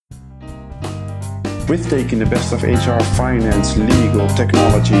with taking the best of HR, finance, legal,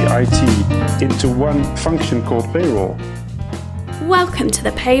 technology, IT into one function called payroll. Welcome to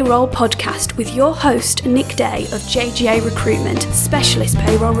the Payroll Podcast with your host, Nick Day of JGA Recruitment, specialist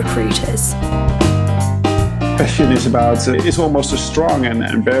payroll recruiters. Passion is about, it's almost a strong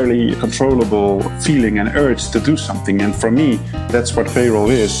and barely controllable feeling and urge to do something. And for me, that's what payroll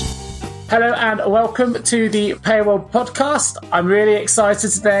is. Hello and welcome to the Payroll Podcast. I'm really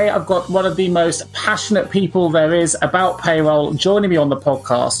excited today. I've got one of the most passionate people there is about payroll joining me on the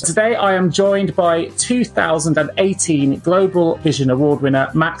podcast. Today I am joined by 2018 Global Vision Award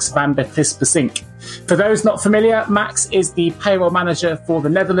winner Max van der Klis-Busink. For those not familiar, Max is the payroll manager for the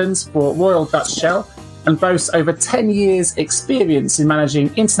Netherlands for Royal Dutch Shell and boasts over 10 years experience in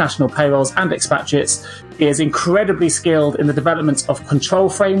managing international payrolls and expatriates. He is incredibly skilled in the development of control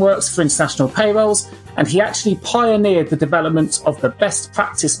frameworks for international payrolls, and he actually pioneered the development of the best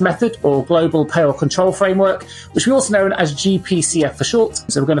practice method or Global Payroll Control Framework, which we also know as GPCF for short.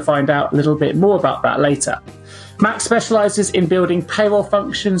 So we're going to find out a little bit more about that later. Max specialises in building payroll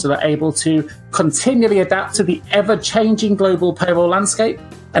functions that are able to continually adapt to the ever-changing global payroll landscape,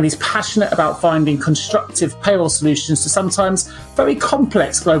 and he's passionate about finding constructive payroll solutions to sometimes very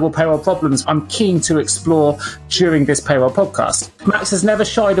complex global payroll problems I'm keen to explore during this payroll podcast. Max has never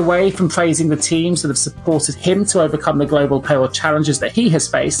shied away from praising the teams that have supported him to overcome the global payroll challenges that he has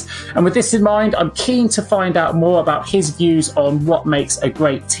faced. And with this in mind, I'm keen to find out more about his views on what makes a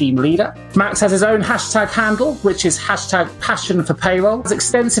great team leader. Max has his own hashtag handle, which is hashtag passion for payroll. He has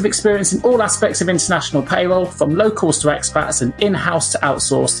extensive experience in all aspects of international payroll, from locals to expats and in-house to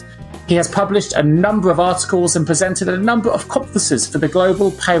outsourced. He has published a number of articles and presented at a number of conferences for the Global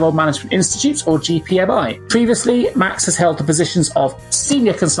Payroll Management Institute, or GPMI. Previously, Max has held the positions of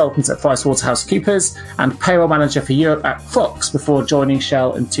Senior Consultant at PricewaterhouseCoopers and Payroll Manager for Europe at Fox before joining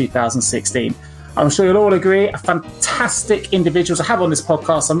Shell in 2016. I'm sure you'll all agree, a fantastic individual to have on this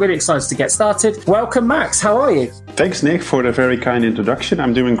podcast. I'm really excited to get started. Welcome, Max. How are you? Thanks, Nick, for the very kind introduction.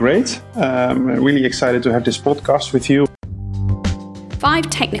 I'm doing great. Really excited to have this podcast with you.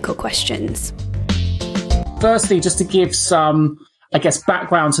 5 technical questions. Firstly, just to give some,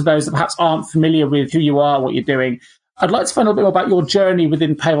 background to those that perhaps aren't familiar with who you are, what you're doing, I'd like to find a little bit more about your journey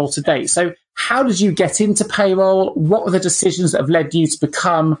within payroll to date. So how did you get into payroll? What were the decisions that have led you to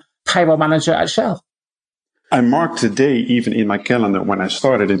become payroll manager at Shell? I marked the day even in my calendar when I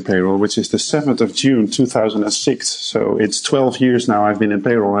started in payroll, which is the 7th of June, 2006. So it's 12 years now I've been in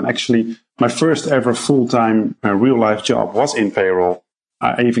payroll. And actually, my first ever full-time real-life job was in payroll.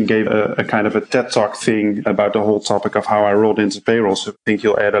 I even gave a kind of a TED Talk thing about the whole topic of how I rolled into payroll. So I think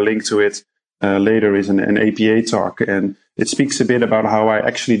you'll add a link to it later, is an APA talk. And it speaks a bit about how I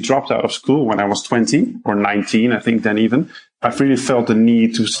actually dropped out of school when I was 20 or 19, I think then even. I really felt the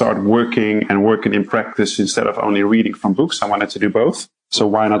need to start working in practice instead of only reading from books. I wanted to do both. So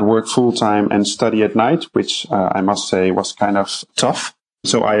why not work full-time and study at night, which I must say was kind of tough.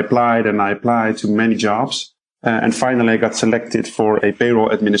 So I applied to many jobs. And finally, I got selected for a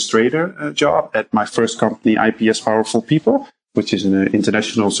payroll administrator job at my first company, IPS Powerful People, which is an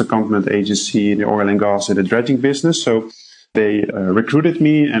international secondment agency in the oil and gas and the dredging business. So they recruited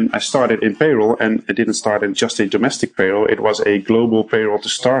me and I started in payroll, and I didn't start in just a domestic payroll. It was a global payroll to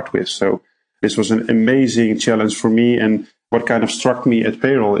start with. So this was an amazing challenge for me. And what kind of struck me at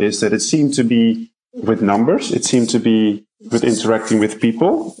payroll is that it seemed to be with numbers. It seemed to be with interacting with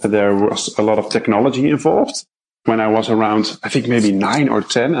people. There was a lot of technology involved. When I was around, I think maybe 9 or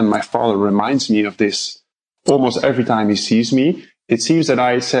 10, and my father reminds me of this almost every time he sees me, it seems that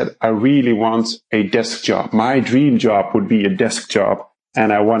I said, I really want a desk job. My dream job would be a desk job,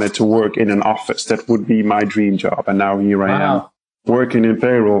 and I wanted to work in an office. That would be my dream job. And now here I am working in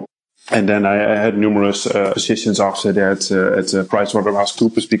payroll. And then I had numerous positions after that at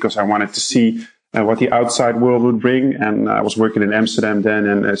PricewaterhouseCoopers because I wanted to see what the outside world would bring. And I was working in Amsterdam then.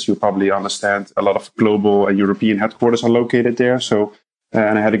 And as you probably understand, a lot of global and European headquarters are located there. So,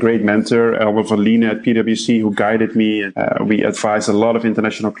 and I had a great mentor, Elmer van Liene at PwC, who guided me. We advised a lot of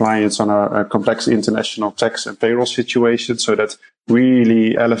international clients on our complex international tax and payroll situations. So that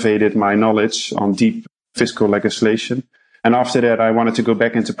really elevated my knowledge on deep fiscal legislation. And after that, I wanted to go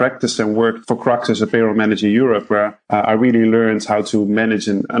back into practice and work for Crux as a payroll manager in Europe, where I really learned how to manage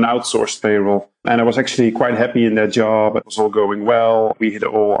an outsourced payroll. And I was actually quite happy in that job. It was all going well. We hit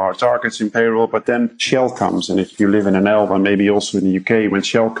all our targets in payroll. But then Shell comes. And if you live in an Elva, maybe also in the UK, when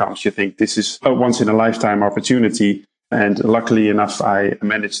Shell comes, you think this is a once-in-a-lifetime opportunity. And luckily enough, I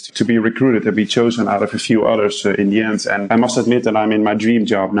managed to be recruited and be chosen out of a few others in the end. And I must admit that I'm in my dream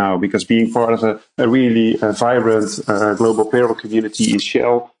job now, because being part of a really vibrant global payroll community in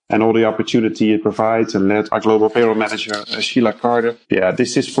Shell and all the opportunity it provides, and led our global payroll manager, Sheila Carter. Yeah,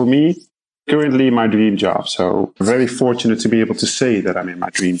 this is for me currently my dream job. So very fortunate to be able to say that I'm in my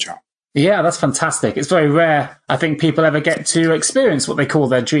dream job. Yeah, that's fantastic. It's very rare, I think, people ever get to experience what they call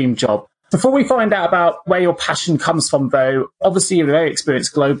their dream job. Before we find out about where your passion comes from, though, obviously you're a very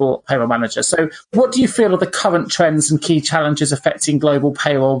experienced global payroll manager. So what do you feel are the current trends and key challenges affecting global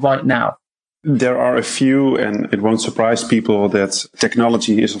payroll right now? There are a few, and it won't surprise people that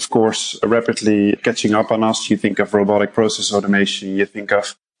technology is, of course, rapidly catching up on us. You think of robotic process automation, you think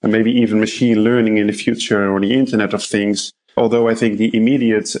of maybe even machine learning in the future, or the Internet of Things. Although I think the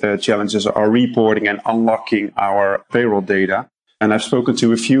immediate challenges are reporting and unlocking our payroll data. And I've spoken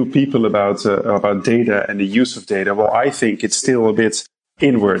to a few people about data and the use of data. Well, I think it's still a bit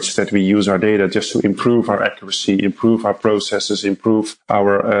inwards that we use our data just to improve our accuracy, improve our processes, improve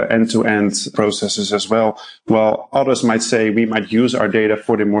our end-to-end processes as well. While others might say we might use our data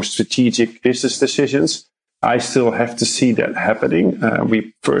for the more strategic business decisions, I still have to see that happening.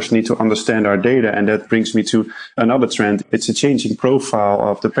 We first need to understand our data, and that brings me to another trend. It's a changing profile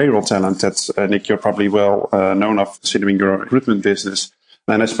of the payroll talent that, Nick, you're probably well known of, considering your recruitment business.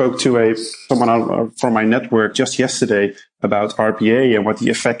 And I spoke to someone from my network just yesterday about RPA and what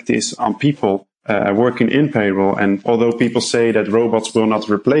the effect is on people working in payroll. And although people say that robots will not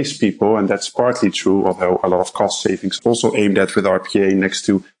replace people, and that's partly true, although a lot of cost savings also aimed at with RPA next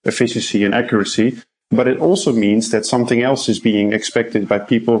to efficiency and accuracy, but it also means that something else is being expected by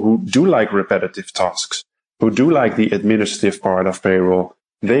people who do like repetitive tasks, who do like the administrative part of payroll.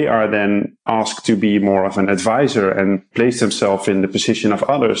 They are then asked to be more of an advisor and place themselves in the position of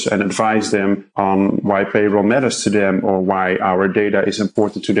others and advise them on why payroll matters to them or why our data is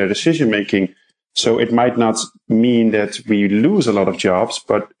important to their decision making. So it might not mean that we lose a lot of jobs,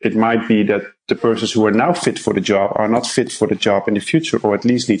 but it might be that the persons who are now fit for the job are not fit for the job in the future, or at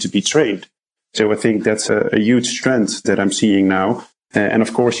least need to be trained. So I think that's a huge trend that I'm seeing now. And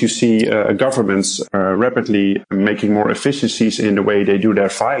of course, you see governments rapidly making more efficiencies in the way they do their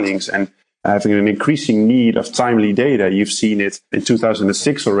filings and having an increasing need of timely data. You've seen it in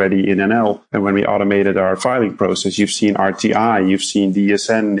 2006 already in NL, and when we automated our filing process. You've seen RTI, you've seen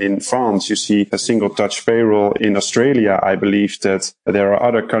DSN in France, you see a single touch payroll in Australia. I believe that there are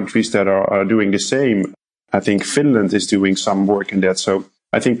other countries that are doing the same. I think Finland is doing some work in that. So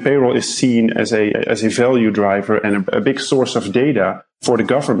I think payroll is seen as a value driver and a big source of data for the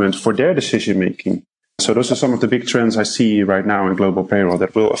government for their decision making. So those are some of the big trends I see right now in global payroll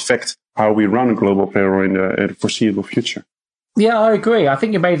that will affect how we run global payroll in the foreseeable future. Yeah, I agree. I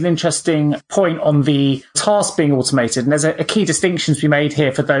think you made an interesting point on the task being automated. And there's a key distinction to be made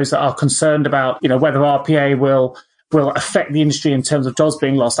here for those that are concerned about, whether RPA will affect the industry in terms of jobs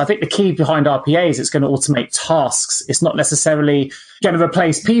being lost. I think the key behind RPA is it's going to automate tasks. It's not necessarily going to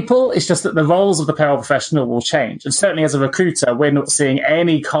replace people. It's just that the roles of the payroll professional will change. And certainly as a recruiter, we're not seeing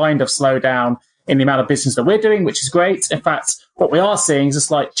any kind of slowdown in the amount of business that we're doing, which is great. In fact, what we are seeing is a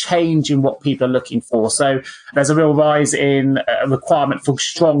slight change in what people are looking for. So there's a real rise in a requirement for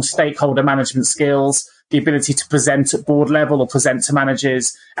strong stakeholder management skills, the ability to present at board level or present to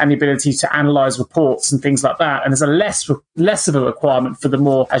managers, and the ability to analyze reports and things like that. And there's a less of a requirement for the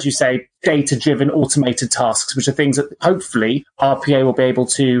more, as you say, data-driven automated tasks, which are things that hopefully RPA will be able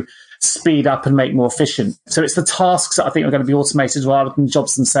to speed up and make more efficient. So it's the tasks that I think are going to be automated rather than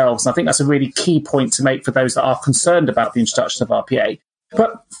jobs themselves. And I think that's a really key point to make for those that are concerned about the introduction of RPA.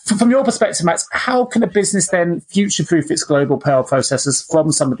 But from your perspective, Max, how can a business then future-proof its global payroll processes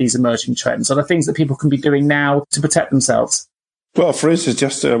from some of these emerging trends? Are there things that people can be doing now to protect themselves? Well, for instance,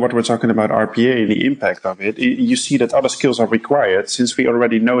 just what we're talking about RPA and the impact of it, you see that other skills are required since we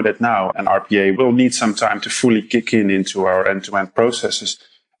already know that now, and RPA will need some time to fully kick in into our end-to-end processes.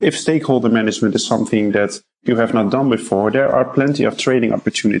 If stakeholder management is something that you have not done before, there are plenty of training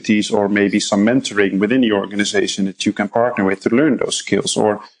opportunities or maybe some mentoring within the organization that you can partner with to learn those skills.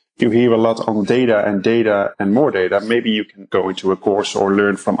 Or you hear a lot on data and more data. Maybe you can go into a course or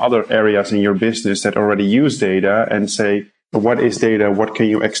learn from other areas in your business that already use data and say, what is data? What can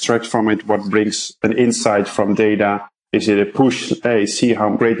you extract from it? What brings an insight from data? Is it a push? Hey, see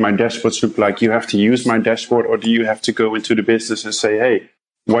how great my dashboards look like. You have to use my dashboard, or do you have to go into the business and say, hey,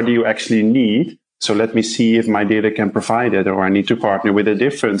 what do you actually need? So let me see if my data can provide it, or I need to partner with a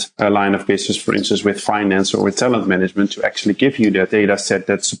different line of business, for instance, with finance or with talent management to actually give you that data set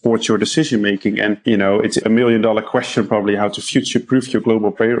that supports your decision making. And, it's $1 million question probably how to future-proof your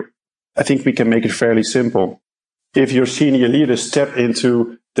global payroll. I think we can make it fairly simple. If your senior leaders step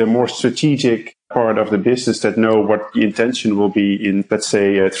into the more strategic part of the business that know what the intention will be in, let's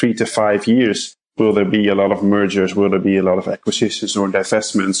say, 3 to 5 years, Will there be a lot of mergers? Will there be a lot of acquisitions or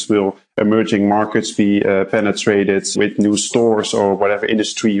divestments? Will emerging markets be penetrated with new stores or whatever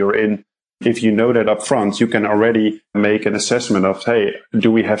industry you're in? If you know that up front, you can already make an assessment of, hey,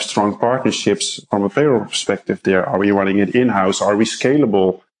 do we have strong partnerships from a payroll perspective there? Are we running it in-house? Are we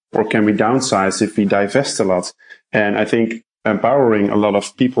scalable? Or can we downsize if we divest a lot? And I think empowering a lot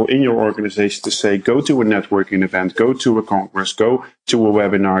of people in your organization to say, go to a networking event, go to a congress, go to a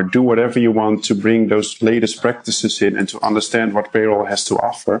webinar, do whatever you want to bring those latest practices in and to understand what payroll has to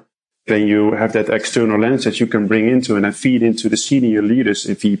offer. Then you have that external lens that you can bring into and then feed into the senior leaders,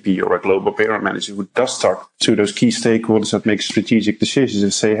 a VP or a global payroll manager who does talk to those key stakeholders that make strategic decisions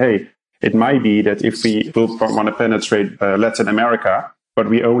and say, hey, it might be that if we want to penetrate Latin America, but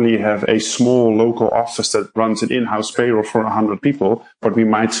we only have a small local office that runs an in-house payroll for 100 people, but we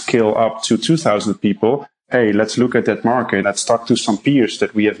might scale up to 2,000 people. Hey, let's look at that market. Let's talk to some peers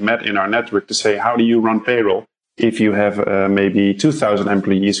that we have met in our network to say, how do you run payroll if you have maybe 2,000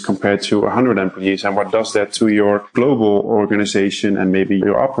 employees compared to 100 employees? And what does that to your global organization and maybe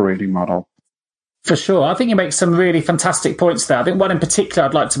your operating model? For sure. I think you make some really fantastic points there. I think one in particular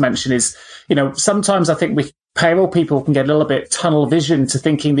I'd like to mention is, sometimes I think payroll people can get a little bit tunnel vision to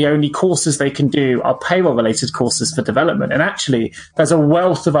thinking the only courses they can do are payroll related courses for development. And actually, there's a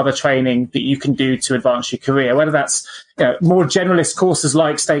wealth of other training that you can do to advance your career, whether that's more generalist courses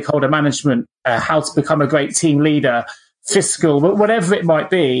like stakeholder management, how to become a great team leader, fiscal, whatever it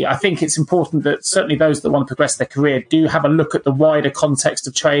might be. I think it's important that certainly those that want to progress their career do have a look at the wider context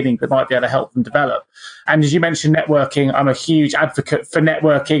of training that might be able to help them develop. And as you mentioned, networking, I'm a huge advocate for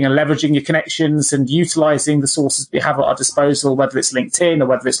networking and leveraging your connections and utilizing the sources we have at our disposal, whether it's LinkedIn or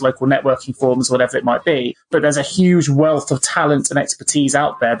whether it's local networking forums, whatever it might be. But there's a huge wealth of talent and expertise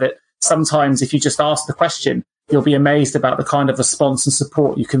out there that sometimes if you just ask the question, you'll be amazed about the kind of response and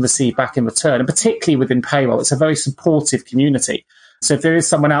support you can receive back in return. And particularly within payroll, it's a very supportive community. So if there is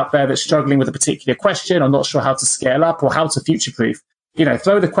someone out there that's struggling with a particular question or not sure how to scale up or how to future-proof,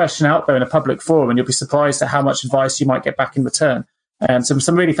 throw the question out there in a public forum and you'll be surprised at how much advice you might get back in return. And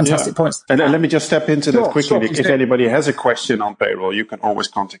some really fantastic points. And let me just step into that quickly. If anybody has a question on payroll, you can always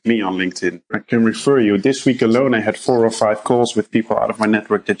contact me on LinkedIn. I can refer you. This week alone, I had 4 or 5 calls with people out of my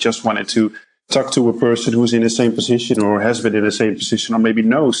network that just wanted to talk to a person who's in the same position or has been in the same position or maybe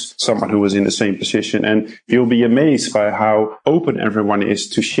knows someone who was in the same position. And you'll be amazed by how open everyone is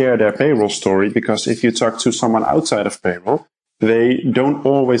to share their payroll story, because if you talk to someone outside of payroll, they don't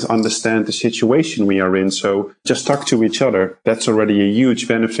always understand the situation we are in. So just talk to each other. That's already a huge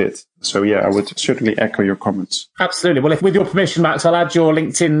benefit. So yeah, I would certainly echo your comments. Absolutely. Well, with your permission, Max, I'll add your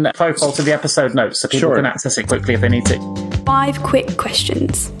LinkedIn profile to the episode notes so people can access it quickly if they need to. 5 quick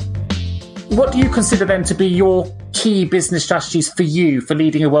questions. What do you consider then to be your key business strategies for you for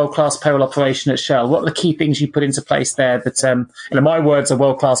leading a world-class payroll operation at Shell? What are the key things you put into place there that, my words are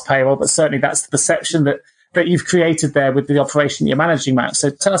world-class payroll, but certainly that's the perception that you've created there with the operation you're managing, Max. So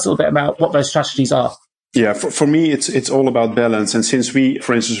tell us a little bit about what those strategies are. Yeah, for me, it's all about balance. And since we,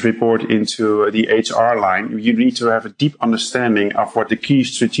 for instance, report into the HR line, you need to have a deep understanding of what the key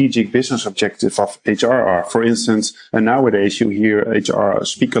strategic business objectives of HR are. For instance, and nowadays you hear HR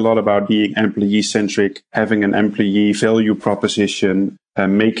speak a lot about being employee-centric, having an employee value proposition,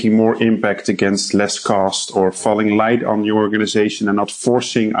 making more impact against less cost, or falling light on the organization and not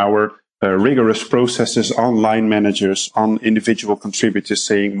forcing our rigorous processes on line managers, on individual contributors,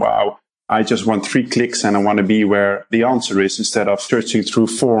 saying, wow, I just want 3 clicks and I want to be where the answer is, instead of searching through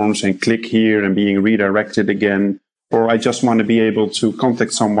forms and click here and being redirected again. Or I just want to be able to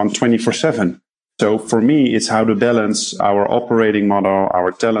contact someone 24/7. So for me, it's how to balance our operating model,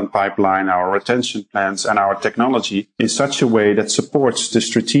 our talent pipeline, our retention plans, and our technology in such a way that supports the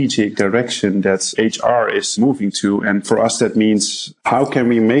strategic direction that HR is moving to. And for us, that means how can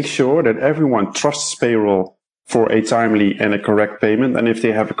we make sure that everyone trusts payroll for a timely and a correct payment. And if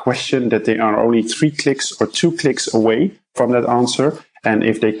they have a question, that they are only 3 clicks or 2 clicks away from that answer. And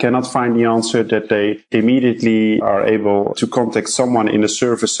if they cannot find the answer, that they immediately are able to contact someone in the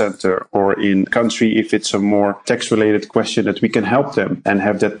service center or in country if it's a more tax-related question, that we can help them and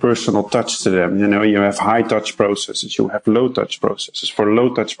have that personal touch to them. You have high-touch processes, you have low-touch processes. For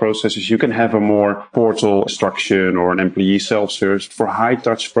low-touch processes, you can have a more portal instruction or an employee self-service. For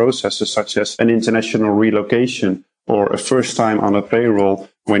high-touch processes, such as an international relocation or a first time on a payroll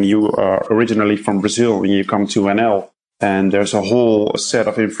when you are originally from Brazil and you come to NL, and there's a whole set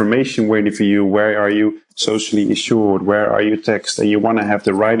of information waiting for you. Where are you socially insured? Where are you taxed? And you want to have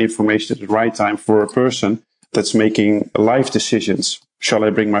the right information at the right time for a person that's making life decisions. Shall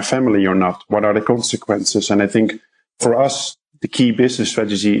I bring my family or not? What are the consequences? And I think for us, the key business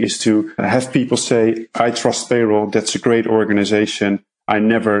strategy is to have people say, I trust payroll. That's a great organization. I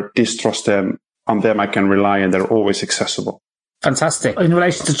never distrust them. On them, I can rely and they're always accessible. Fantastic. In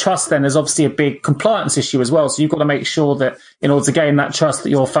relation to trust, then, there's obviously a big compliance issue as well. So you've got to make sure that in order to gain that trust,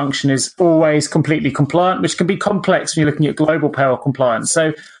 that your function is always completely compliant, which can be complex when you're looking at global payroll compliance.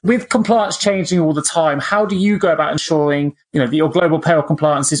 So with compliance changing all the time, how do you go about ensuring, that your global payroll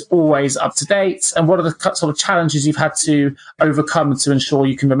compliance is always up to date? And what are the sort of challenges you've had to overcome to ensure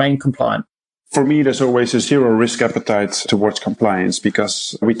you can remain compliant? For me, there's always a zero risk appetite towards compliance,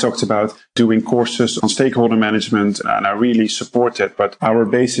 because we talked about doing courses on stakeholder management, and I really support that. But our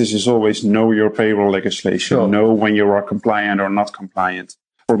basis is always know your payroll legislation, Sure. Know when you are compliant or not compliant.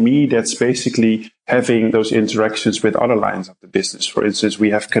 For me, that's basically having those interactions with other lines of the business. For instance,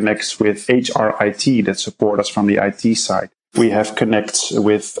 we have connects with HRIT that support us from the IT side. We have connects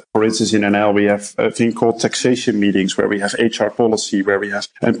with, for instance, in NL, we have a thing called taxation meetings where we have HR policy, where we have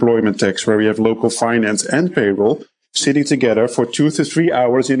employment tax, where we have local finance and payroll sitting together for 2 to 3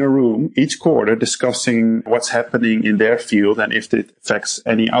 hours in a room each quarter discussing what's happening in their field and if it affects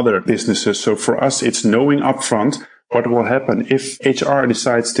any other businesses. So for us, it's knowing upfront what will happen. If HR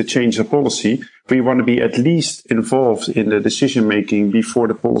decides to change the policy, we want to be at least involved in the decision making before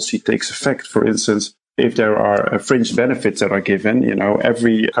the policy takes effect. For instance, if there are fringe benefits that are given,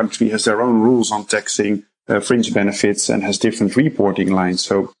 every country has their own rules on taxing fringe benefits and has different reporting lines.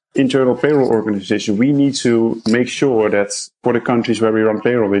 So internal payroll organization, we need to make sure that for the countries where we run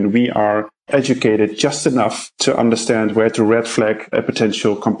payroll in, we are educated just enough to understand where to red flag a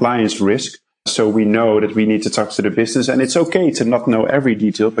potential compliance risk. So we know that we need to talk to the business, and it's okay to not know every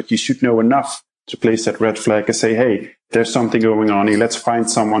detail, but you should know enough to place that red flag and say, hey, there's something going on here. Let's find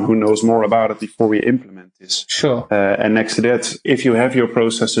someone who knows more about it before we implement this. Sure. And next to that, if you have your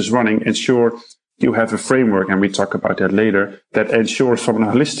processes running, ensure you have a framework, and we talk about that later, that ensures from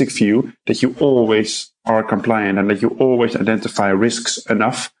a holistic view that you always are compliant and that you always identify risks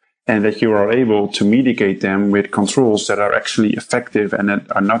enough and that you are able to mitigate them with controls that are actually effective and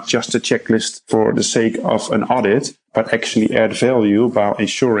that are not just a checklist for the sake of an audit, but actually add value by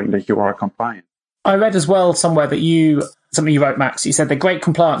ensuring that you are compliant. I read as well somewhere that something you wrote, Max, you said the great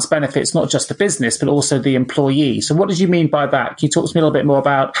compliance benefits not just the business, but also the employee. So what did you mean by that? Can you talk to me a little bit more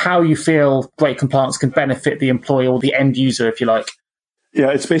about how you feel great compliance can benefit the employee or the end user, if you like? Yeah,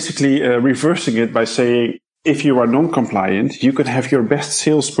 it's basically reversing it by saying, if you are non-compliant, you could have your best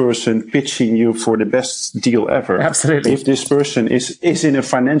salesperson pitching you for the best deal ever. Absolutely. If this person is in a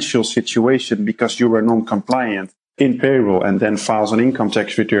financial situation because you were non-compliant in payroll and then files an income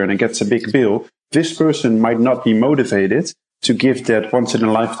tax return and gets a big bill, this person might not be motivated to give that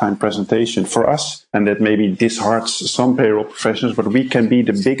once-in-a-lifetime presentation for us. And that maybe disheartens some payroll professionals, but we can be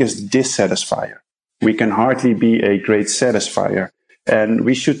the biggest dissatisfier. We can hardly be a great satisfier. And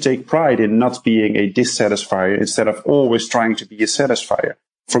we should take pride in not being a dissatisfier instead of always trying to be a satisfier.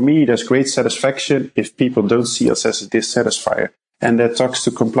 For me, there's great satisfaction if people don't see us as a dissatisfier. And that talks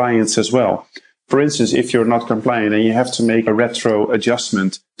to compliance as well. For instance, if you're not compliant and you have to make a retro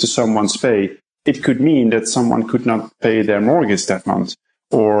adjustment to someone's pay, it could mean that someone could not pay their mortgage that month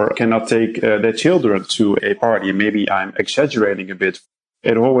or cannot take their children to a party. Maybe I'm exaggerating a bit.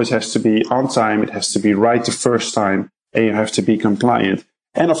 It always has to be on time. It has to be right the first time. And you have to be compliant.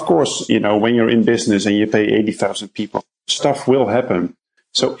 And of course, when you're in business and you pay 80,000 people, stuff will happen.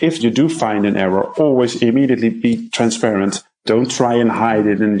 So if you do find an error, always immediately be transparent. Don't try and hide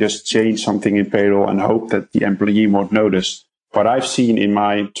it and just change something in payroll and hope that the employee won't notice. What I've seen in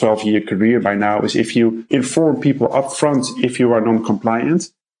my 12-year career by now is if you inform people upfront if you are non-compliant,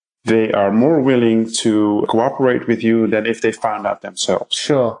 they are more willing to cooperate with you than if they found out themselves.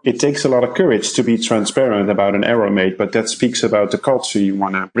 Sure. It takes a lot of courage to be transparent about an error made, but that speaks about the culture you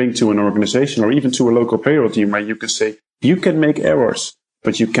want to bring to an organization or even to a local payroll team where you can say, you can make errors,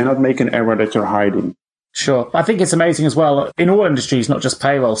 but you cannot make an error that you're hiding. Sure. I think it's amazing as well in all industries, not just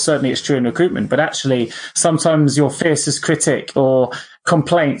payroll. Certainly it's true in recruitment, but actually sometimes your fiercest critic or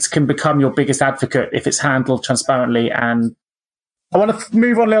complaint can become your biggest advocate if it's handled transparently. And I want to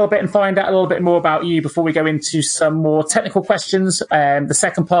move on a little bit and find out a little bit more about you before we go into some more technical questions. The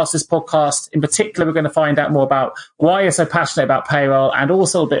second part of this podcast, in particular, we're going to find out more about why you're so passionate about payroll and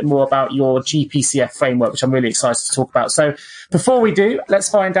also a bit more about your GPCF framework, which I'm really excited to talk about. So before we do, let's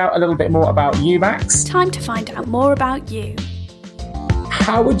find out a little bit more about you, Max. Time to find out more about you.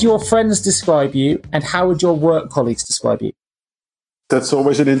 How would your friends describe you and how would your work colleagues describe you? That's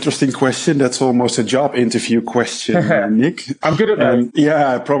always an interesting question. That's almost a job interview question, Nick. I'm good at that.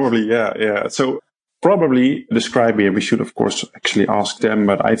 Yeah, probably. Yeah. So probably describe me, and we should, of course, actually ask them,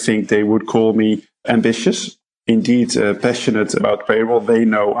 but I think they would call me ambitious, indeed passionate about payroll. They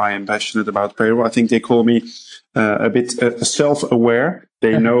know I am passionate about payroll. I think they call me a bit self-aware.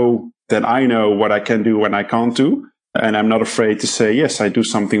 They know that I know what I can do and I can't do. And I'm not afraid to say, yes, I do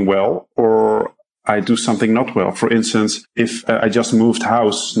something well, or I do something not well. For instance, if I just moved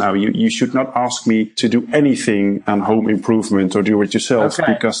house now, you should not ask me to do anything on home improvement or do it yourself,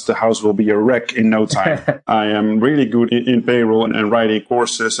 because the house will be a wreck in no time. I am really good in payroll and writing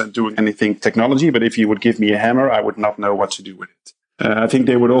courses and doing anything technology. But if you would give me a hammer, I would not know what to do with it. I think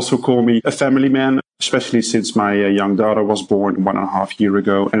they would also call me a family man, especially since my young daughter was born 1.5 years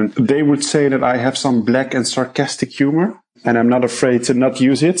ago. And they would say that I have some black and sarcastic humor, and I'm not afraid to not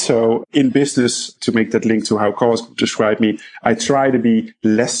use it. So in business, to make that link to how colleagues describe me, I try to be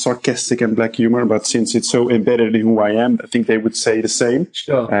less sarcastic and black humor. But since it's so embedded in who I am, I think they would say the same.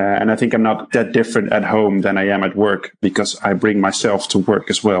 Sure. And I think I'm not that different at home than I am at work, because I bring myself to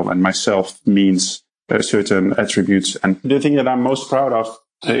work as well. And myself means certain attributes. And the thing that I'm most proud of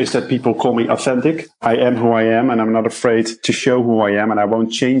is that people call me authentic. I am who I am, and I'm not afraid to show who I am, and I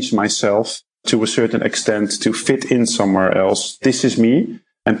won't change myself to a certain extent to fit in somewhere else. This is me,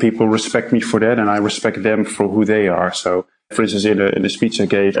 and people respect me for that, and I respect them for who they are. So, for instance, in the speech I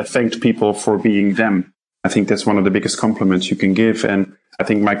gave, I thanked people for being them. I think that's one of the biggest compliments you can give. And I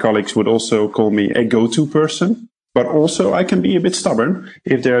think my colleagues would also call me a go-to person. But also I can be a bit stubborn.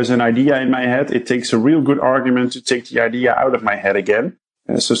 If there's an idea in my head, it takes a real good argument to take the idea out of my head again.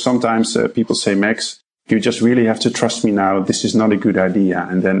 So sometimes people say, Max, you just really have to trust me now. This is not a good idea.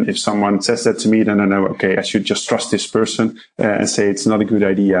 And then if someone says that to me, then I know, okay, I should just trust this person and say it's not a good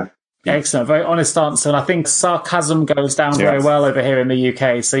idea. Excellent. Very honest answer. And I think sarcasm goes down very well over here in the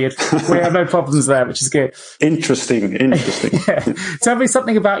UK. So we have no problems there, which is good. Interesting. Tell me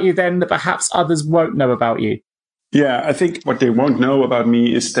something about you then that perhaps others won't know about you. Yeah, I think what they won't know about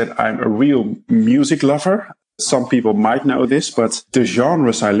me is that I'm a real music lover. Some people might know this, but the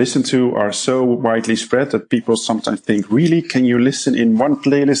genres I listen to are so widely spread that people sometimes think, really, can you listen in one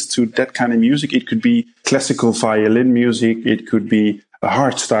playlist to that kind of music? It could be classical violin music. It could be a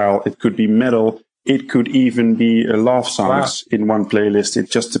hardstyle. It could be metal. It could even be love songs in one playlist.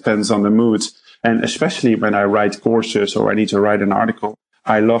 It just depends on the mood. And especially when I write courses or I need to write an article,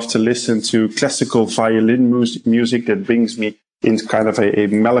 I love to listen to classical violin music that brings me in kind of a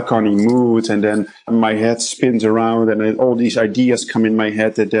melancholy mood, and then my head spins around and then all these ideas come in my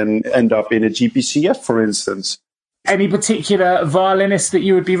head that then end up in a GPCF, for instance. Any particular violinist that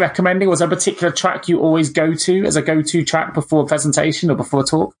you would be recommending? Was there a particular track you always go to as a go-to track before a presentation or before a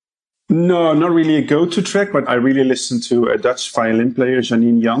talk? No, not really a go-to track, but I really listen to a Dutch violin player,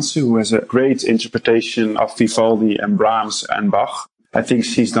 Janine Jansen, who has a great interpretation of Vivaldi and Brahms and Bach. I think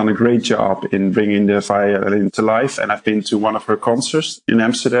she's done a great job in bringing the violin to life, and I've been to one of her concerts in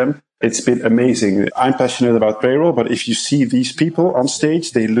Amsterdam. It's been amazing. I'm passionate about payroll, but if you see these people on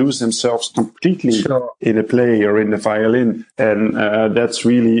stage, they lose themselves completely in the play or in the violin. And that's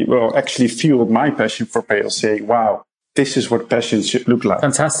really, actually fueled my passion for payroll, saying, wow, this is what passion should look like.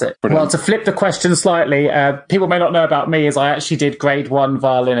 Fantastic. Well, to flip the question slightly, people may not know about me is I actually did grade 1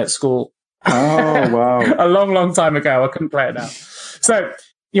 violin at school. Oh, wow. A long, long time ago. I couldn't play it now. So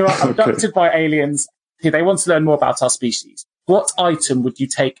you are abducted by aliens. They want to learn more about our species. What item would you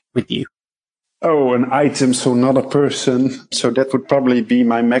take with you? Oh, an item, so not a person. So that would probably be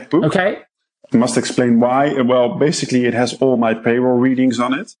my MacBook. Okay. I must explain why. Well, basically, it has all my payroll readings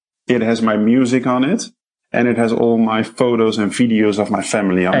on it. It has my music on it. And it has all my photos and videos of my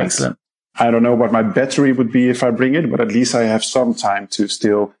family on it. Excellent. I don't know what my battery would be if I bring it, but at least I have some time to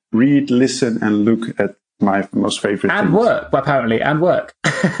still read, listen, and look at my most favorite and things. Work, apparently, and work.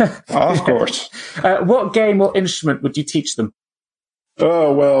 Of course. What game or instrument would you teach them?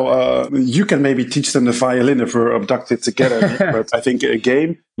 Oh, well, you can maybe teach them the violin if we're abducted together. But I think a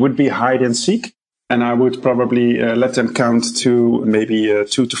game would be hide and seek. And I would probably let them count to maybe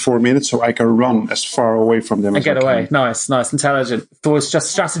 2 to 4 minutes so I can run as far away from them as I can. And get away. Nice, intelligent. Always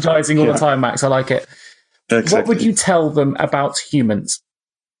just strategizing all the time, Max. I like it. Exactly. What would you tell them about humans?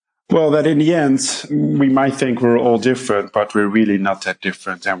 Well, that in the end, we might think we're all different, but we're really not that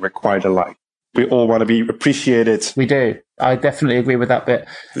different, and we're quite alike. We all want to be appreciated. We do. I definitely agree with that bit.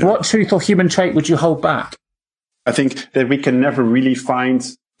 Yeah. What truth or human trait would you hold back? I think that we can never really find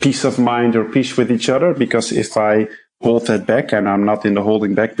peace of mind or peace with each other, because if I hold that back, and I'm not in the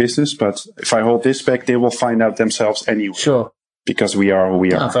holding back business, but if I hold this back, they will find out themselves anyway. Sure. Because we are who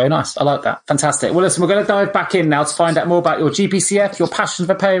we are. Oh, very nice. I like that. Fantastic. Well, listen, we're going to dive back in now to find out more about your GPCF, your passion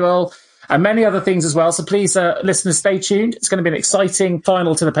for payroll, and many other things as well. So please, listeners, stay tuned. It's going to be an exciting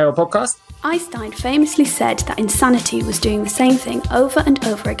final to the Payroll podcast. Einstein famously said that insanity was doing the same thing over and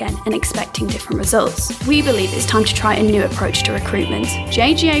over again and expecting different results. We believe it's time to try a new approach to recruitment.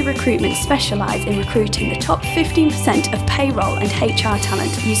 JGA Recruitment specialise in recruiting the top 15% of payroll and HR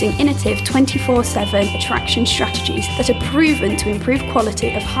talent using innovative 24/7 attraction strategies that are proven to improve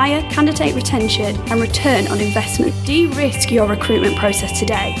quality of higher candidate retention and return on investment. De-risk your recruitment process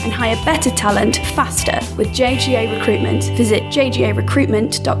today and hire better talent faster with JGA Recruitment. Visit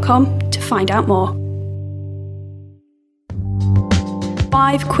jgarecruitment.com to find out more.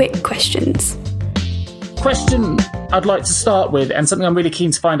 5 quick questions. Question I'd like to start with, and something I'm really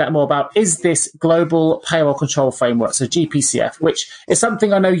keen to find out more about, is this Global Payroll Control Framework, so GPCF, which is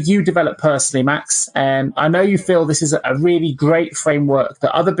something I know you developed personally, Max, and I know you feel this is a really great framework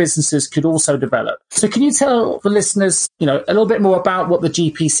that other businesses could also develop. So can you tell the listeners, a little bit more about what the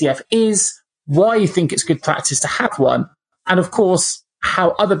GPCF is, why you think it's good practice to have one, and of course,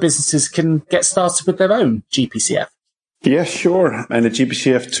 how other businesses can get started with their own GPCF? Yeah, sure. And the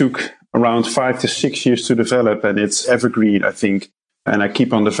GPCF took around 5 to 6 years to develop, and it's evergreen, I think. And I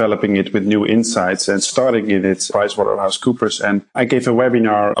keep on developing it with new insights and starting in it PricewaterhouseCoopers. And I gave a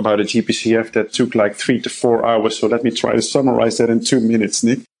webinar about a GPCF that took like 3 to 4 hours. So let me try to summarize that in 2 minutes,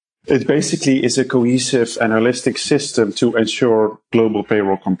 Nick. It basically is a cohesive and holistic system to ensure global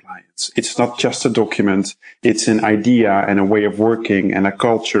payroll compliance. It's not just a document. It's an idea and a way of working and a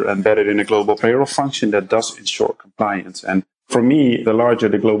culture embedded in a global payroll function that does ensure compliance. And for me, the larger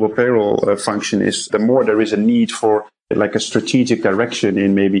the global payroll function is, the more there is a need for like a strategic direction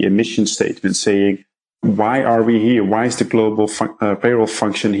in maybe a mission statement saying, why are we here? Why is the global payroll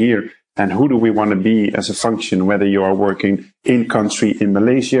function here? And who do we want to be as a function, whether you are working in country in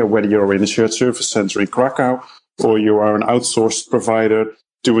Malaysia, whether you're in a shared service center in Krakow, or you are an outsourced provider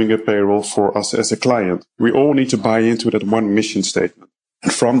doing a payroll for us as a client. We all need to buy into that one mission statement.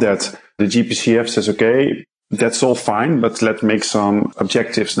 And from that, the GPCF says, okay, that's all fine, but let's make some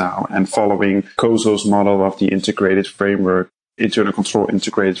objectives now. And following COSO's model of the integrated framework, internal control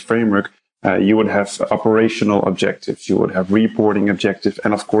integrated framework, you would have operational objectives, you would have reporting objectives,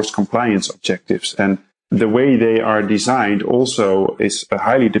 and of course, compliance objectives. And the way they are designed also is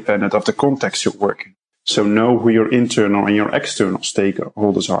highly dependent of the context you're working. So know who your internal and your external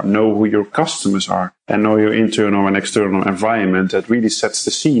stakeholders are, know who your customers are, and know your internal and external environment. That really sets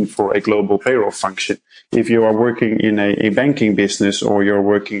the scene for a global payroll function. If you are working in a banking business or you're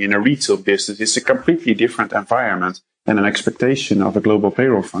working in a retail business, it's a completely different environment and an expectation of a global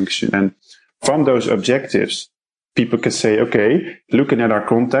payroll function. And from those objectives, people can say, okay, looking at our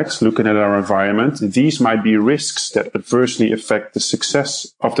context, looking at our environment, these might be risks that adversely affect the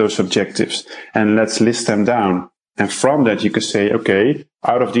success of those objectives. And let's list them down. And from that, you can say, okay,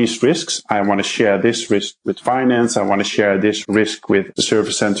 out of these risks, I want to share this risk with finance. I want to share this risk with the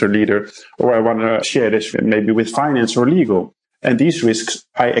service center leader, or I want to share this maybe with finance or legal. And these risks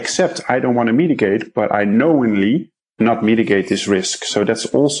I accept. I don't want to mitigate, but I knowingly not mitigate this risk. So that's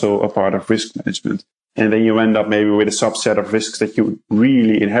also a part of risk management. And then you end up maybe with a subset of risks that you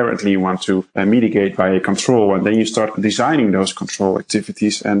really inherently want to mitigate by a control. And then you start designing those control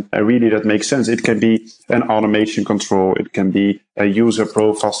activities. And really that makes sense. It can be an automation control. It can be a user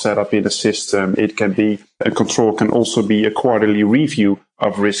profile set up in the system. It can be a control, can also be a quarterly review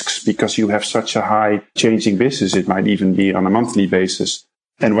of risks because you have such a high changing business. It might even be on a monthly basis.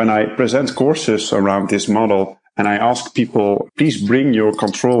 And when I present courses around this model, and I ask people, please bring your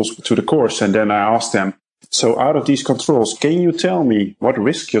controls to the course. And then I ask them, so out of these controls, can you tell me what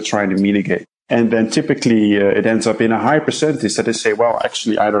risk you're trying to mitigate? And then typically it ends up in a high percentage that they say, well,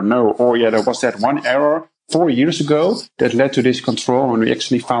 actually, I don't know. Or yeah, there was that one error 4 years ago that led to this control. And we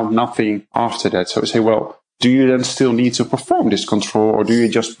actually found nothing after that. So I say, well, do you then still need to perform this control? Or do you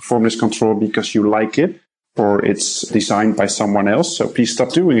just perform this control because you like it? Or it's designed by someone else? So please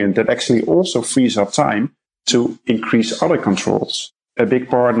stop doing it. That actually also frees up time to increase other controls. A big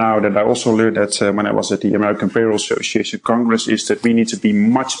part now that I also learned that when I was at the American Payroll Association Congress is that we need to be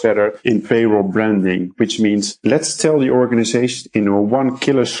much better in payroll branding, which means let's tell the organization in one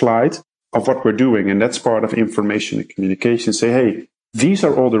killer slide of what we're doing. And that's part of information and communication. Say, hey, these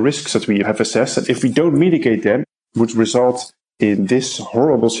are all the risks that we have assessed. And if we don't mitigate them, it would result in this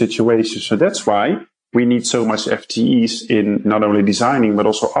horrible situation. So that's why we need so much FTEs in not only designing, but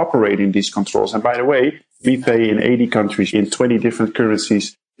also operating these controls. And by the way, we pay in 80 countries in 20 different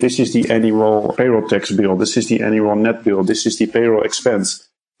currencies. This is the annual payroll tax bill. This is the annual net bill. This is the payroll expense.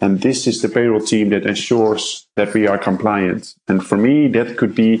 And this is the payroll team that ensures that we are compliant. And for me, that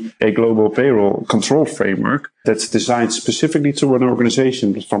could be a global payroll control framework that's designed specifically to an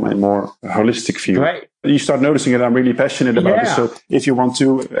organization from a more holistic view. Right. You start noticing that I'm really passionate about this. So if you want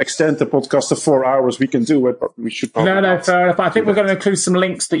to extend the podcast to 4 hours, we can do it, but we should probably not. Fair enough. I think we're going to include some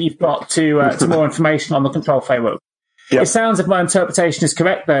links that you've got to more information on the control framework. Yep. It sounds, if my interpretation is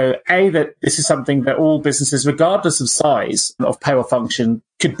correct, though, that this is something that all businesses, regardless of size of payroll function,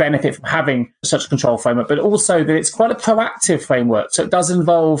 could benefit from having such a control framework, but also that it's quite a proactive framework. So it does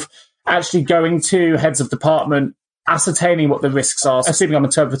involve actually going to heads of department, ascertaining what the risks are, assuming I'm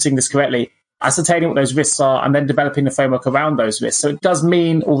interpreting this correctly, ascertaining what those risks are, and then developing a framework around those risks. So it does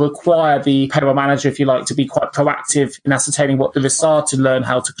mean or require the payroll manager, if you like, to be quite proactive in ascertaining what the risks are to learn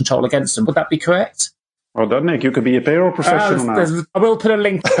how to control against them. Would that be correct? Well done, Nick. You could be a payroll professional now. I will put a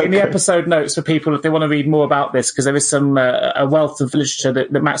link in the episode notes for people if they want to read more about this, because there is some a wealth of literature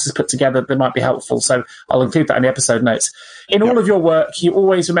that Max has put together that might be helpful. So I'll include that in the episode notes. In all of your work, you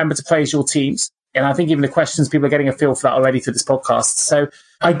always remember to praise your teams. And I think even the questions, people are getting a feel for that already through this podcast. So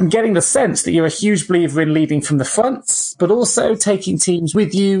I'm getting the sense that you're a huge believer in leading from the front, but also taking teams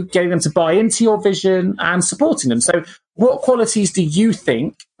with you, getting them to buy into your vision and supporting them. So what qualities do you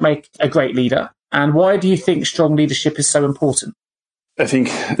think make a great leader? And why do you think strong leadership is so important? I think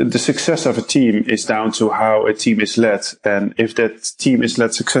the success of a team is down to how a team is led. And if that team is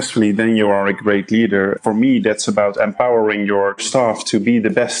led successfully, then you are a great leader. For me, that's about empowering your staff to be the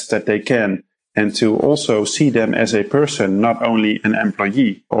best that they can and to also see them as a person, not only an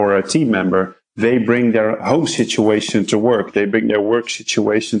employee or a team member. They bring their home situation to work. They bring their work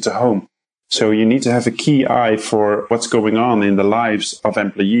situation to home. So you need to have a key eye for what's going on in the lives of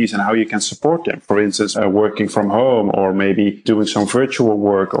employees and how you can support them. For instance, working from home, or maybe doing some virtual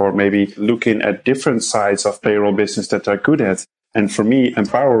work, or maybe looking at different sides of payroll business that they're good at. And for me,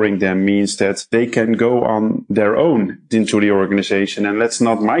 empowering them means that they can go on their own into the organization, and let's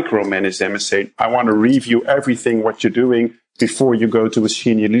not micromanage them and say, I want to review everything what you're doing before you go to a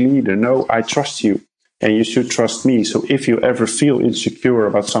senior leader. No, I trust you. And you should trust me. So if you ever feel insecure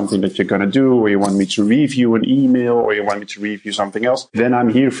about something that you're going to do, or you want me to review an email, or you want me to review something else, then I'm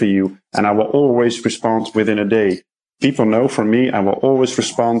here for you. And I will always respond within a day. People know from me, I will always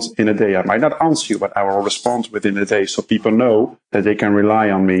respond in a day. I might not answer you, but I will respond within a day. So people know that they can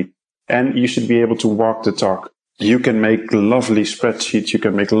rely on me. And you should be able to walk the talk. You can make lovely spreadsheets. You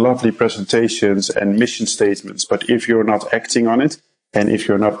can make lovely presentations and mission statements. But if you're not acting on it, and if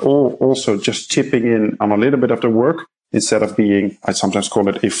you're not also just chipping in on a little bit of the work, instead of being, I sometimes call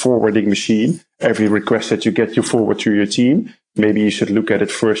it a forwarding machine, every request that you get, you forward to your team. Maybe you should look at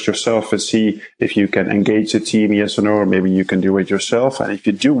it first yourself and see if you can engage the team, yes or no, or maybe you can do it yourself. And if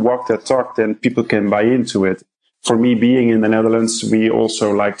you do walk that talk, then people can buy into it. For me, being in the Netherlands, we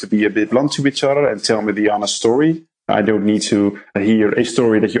also like to be a bit blunt to each other and tell me the honest story. I don't need to hear a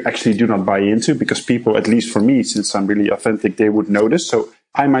story that you actually do not buy into, because people, at least for me, since I'm really authentic, they would notice. So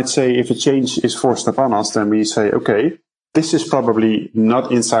I might say if a change is forced upon us, then we say, okay, this is probably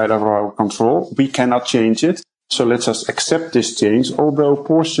not inside of our control. We cannot change it. So let's just accept this change, although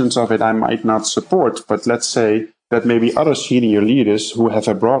portions of it I might not support. But let's say that maybe other senior leaders who have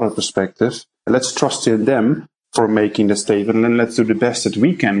a broader perspective, let's trust in them for making the statement, and let's do the best that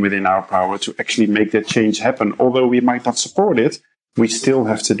we can within our power to actually make that change happen. Although we might not support it, we still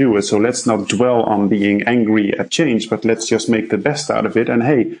have to do it. So let's not dwell on being angry at change, but let's just make the best out of it. And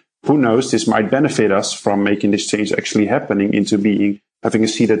hey, who knows, this might benefit us from making this change actually happening into having a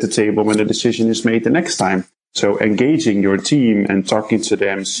seat at the table when the decision is made the next time. So engaging your team and talking to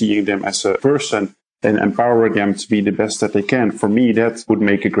them, seeing them as a person, and empower them to be the best that they can. For me, that would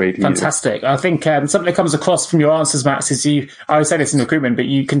make a great leader. Fantastic. I think something that comes across from your answers, Max, is I would say this in recruitment, but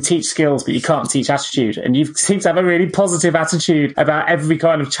you can teach skills, but you can't teach attitude. And you seem to have a really positive attitude about every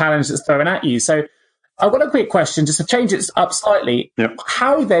kind of challenge that's thrown at you. So I've got a quick question, just to change it up slightly. Yep.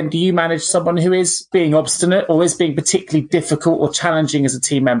 How then do you manage someone who is being obstinate or is being particularly difficult or challenging as a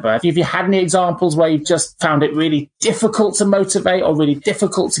team member? Have you had any examples where you've just found it really difficult to motivate or really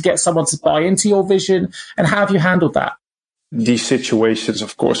difficult to get someone to buy into your vision? And how have you handled that? These situations,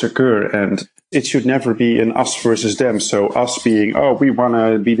 of course, occur, and it should never be an us versus them. So us being, oh, we want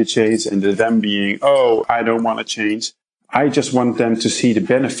to be the change, and them being, oh, I don't want to change. I just want them to see the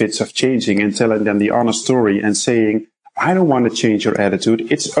benefits of changing and telling them the honest story and saying, I don't want to change your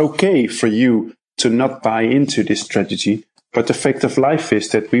attitude. It's okay for you to not buy into this strategy. But the fact of life is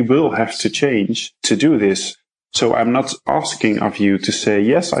that we will have to change to do this. So I'm not asking of you to say,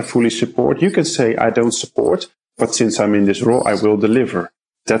 yes, I fully support. You can say, I don't support, but since I'm in this role, I will deliver.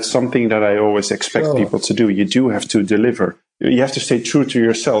 That's something that I always expect people to do. You do have to deliver. You have to stay true to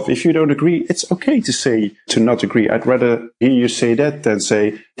yourself. If you don't agree, it's okay to not agree. I'd rather hear you say that than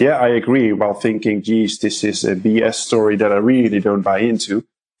say, yeah, I agree, while thinking, geez, this is a BS story that I really don't buy into.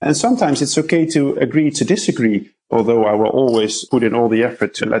 And sometimes it's okay to agree to disagree, although I will always put in all the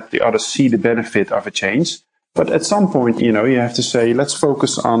effort to let the others see the benefit of a change. But at some point, you have to say, let's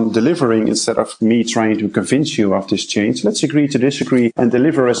focus on delivering instead of me trying to convince you of this change. Let's agree to disagree and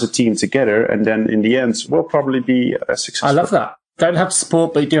deliver as a team together. And then in the end, we'll probably be successful. I love that. Don't have to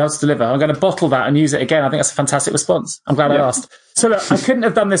support, but you do have to deliver. I'm going to bottle that and use it again. I think that's a fantastic response. I'm glad I asked. So look, I couldn't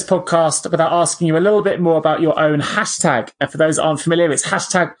have done this podcast without asking you a little bit more about your own hashtag. And for those that aren't familiar, it's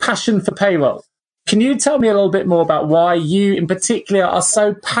hashtag Passion for Payroll. Can you tell me a little bit more about why you in particular are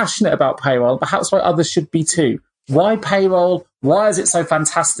so passionate about payroll, perhaps why others should be too? Why payroll? Why is it so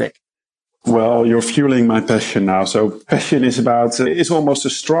fantastic? Well, you're fueling my passion now. So passion is it's almost a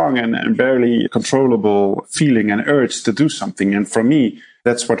strong and barely controllable feeling and urge to do something. And for me,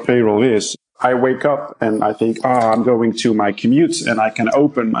 that's what payroll is. I wake up and I think, I'm going to my commute and I can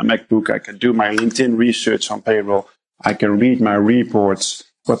open my MacBook. I can do my LinkedIn research on payroll. I can read my reports.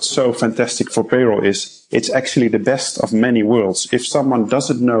 What's so fantastic for payroll is it's actually the best of many worlds. If someone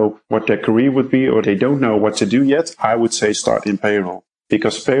doesn't know what their career would be or they don't know what to do yet, I would say start in payroll.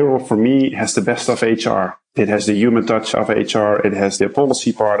 Because payroll for me has the best of HR. It has the human touch of HR. It has the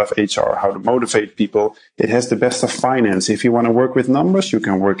policy part of HR, how to motivate people. It has the best of finance. If you want to work with numbers, you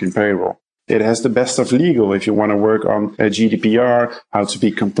can work in payroll. It has the best of legal if you want to work on GDPR, how to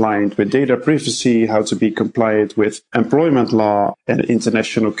be compliant with data privacy, how to be compliant with employment law and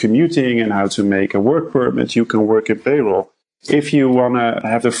international commuting, and how to make a work permit. You can work in payroll. If you want to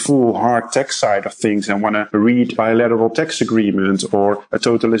have the full hard tax side of things and want to read bilateral tax agreement or a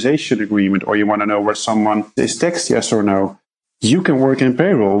totalization agreement, or you want to know where someone is taxed yes or no, you can work in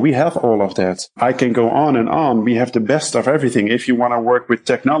payroll. We have all of that. I can go on and on. We have the best of everything. If you want to work with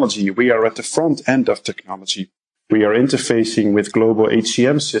technology, we are at the front end of technology. We are interfacing with global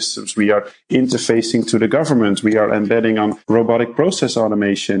HCM systems. We are interfacing to the government. We are embedding on robotic process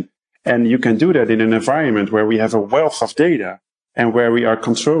automation. And you can do that in an environment where we have a wealth of data and where we are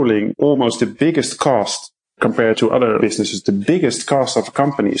controlling almost the biggest cost compared to other businesses. The biggest cost of a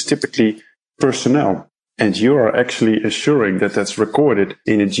company is typically personnel. And you are actually assuring that that's recorded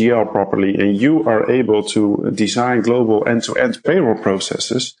in a GL properly, and you are able to design global end-to-end payroll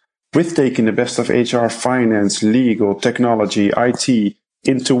processes with taking the best of HR, finance, legal, technology, IT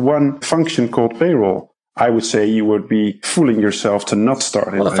into one function called payroll. I would say you would be fooling yourself to not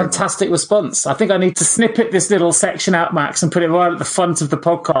start it. What a fantastic response. I think I need to snippet this little section out, Max, and put it right at the front of the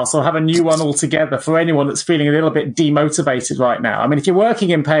podcast, or have a new one altogether for anyone that's feeling a little bit demotivated right now. I mean, if you're working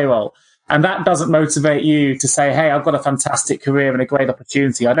in payroll, and that doesn't motivate you to say, hey, I've got a fantastic career and a great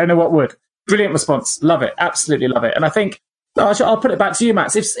opportunity, I don't know what would. Brilliant response. Love it. Absolutely love it. And I think I'll put it back to you,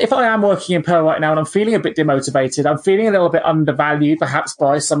 Max. If I am working in payroll right now and I'm feeling a bit demotivated, I'm feeling a little bit undervalued, perhaps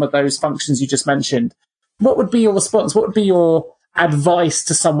by some of those functions you just mentioned, what would be your response? What would be your advice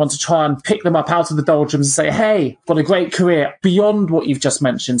to someone to try and pick them up out of the doldrums and say, hey, I've got a great career beyond what you've just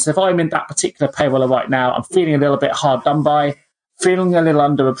mentioned? So if I'm in that particular payroller right now, I'm feeling a little bit hard done by, feeling a little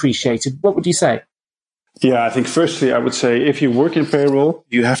underappreciated, what would you say? Yeah, I think firstly, I would say if you work in payroll,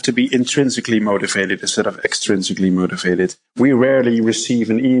 you have to be intrinsically motivated instead of extrinsically motivated. We rarely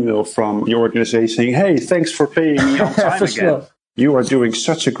receive an email from the organization saying, hey, thanks for paying me on time again. Sure. You are doing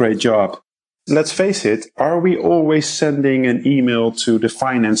such a great job. Let's face it, are we always sending an email to the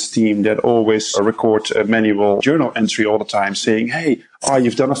finance team that always records a manual journal entry all the time saying, hey,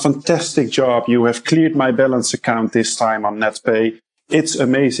 you've done a fantastic job. You have cleared my balance account this time on NetPay. It's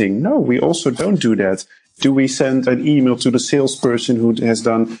amazing. No, we also don't do that. Do we send an email to the salesperson who has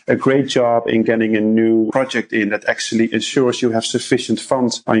done a great job in getting a new project in that actually ensures you have sufficient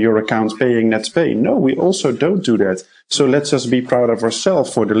funds on your account paying NetPay? No, we also don't do that. So let's just be proud of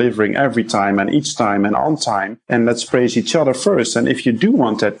ourselves for delivering every time and each time and on time. And let's praise each other first. And if you do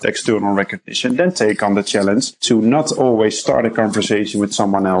want that external recognition, then take on the challenge to not always start a conversation with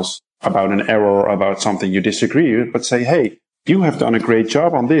someone else about an error or about something you disagree with, but say, hey, you have done a great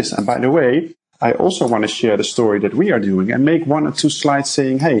job on this. And by the way, I also want to share the story that we are doing and make 1 or 2 slides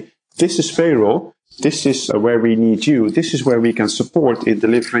saying, hey, this is payroll. This is where we need you. This is where we can support in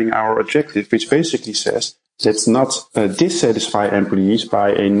delivering our objective, which basically says let's not dissatisfy employees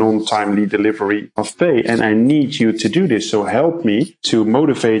by a non-timely delivery of pay. And I need you to do this. So help me to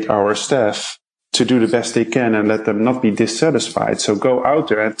motivate our staff to do the best they can and let them not be dissatisfied. So go out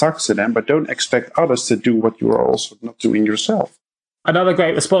there and talk to them, but don't expect others to do what you are also not doing yourself. Another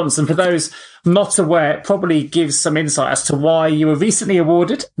great response. And for those not aware, it probably gives some insight as to why you were recently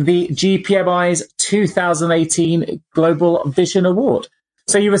awarded the GPMI's 2018 Global Vision Award.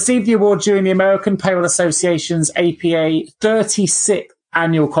 So you received the award during the American Payroll Association's APA 36th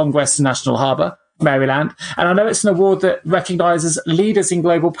Annual Congress in National Harbor, Maryland. And I know it's an award that recognizes leaders in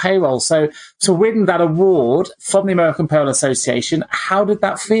global payroll. So to win that award from the American Payroll Association, how did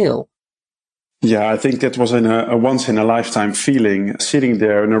that feel? Yeah, I think that was a once-in-a-lifetime feeling, sitting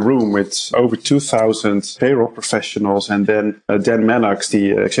there in a room with over 2,000 payroll professionals. And then Dan Mannix,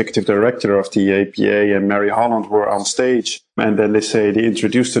 the executive director of the APA, and Mary Holland were on stage. And then they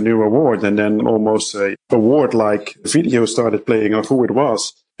introduced a new award. And then almost a award-like video started playing of who it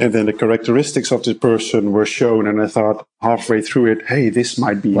was. And then the characteristics of the person were shown. And I thought halfway through it, hey, this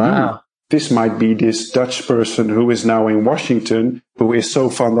might be me. This might be this Dutch person who is now in Washington, who is so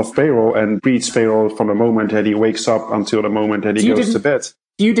fond of payroll and reads payroll from the moment that he wakes up until the moment that he goes to bed.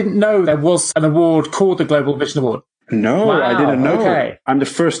 You didn't know there was an award called the Global Vision Award? No, wow, I didn't know. Okay. I'm the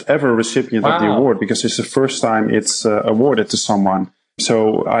first ever recipient of the award because it's the first time it's awarded to someone.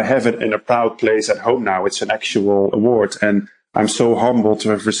 So I have it in a proud place at home now. It's an actual award, and I'm so humbled to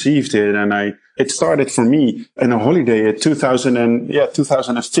have received it. And it started for me in a holiday in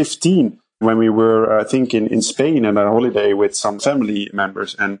 2015. When we were, I think, in Spain on a holiday with some family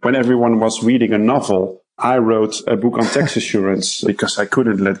members. And when everyone was reading a novel, I wrote a book on tax assurance because I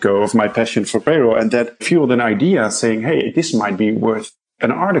couldn't let go of my passion for payroll. And that fueled an idea saying, hey, this might be worth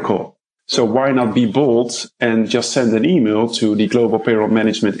an article. So why not be bold and just send an email to the Global Payroll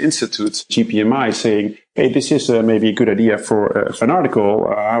Management Institute, GPMI, saying, hey, this is maybe a good idea for an article.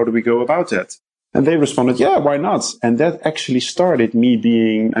 How do we go about that? And they responded, yeah, why not? And that actually started me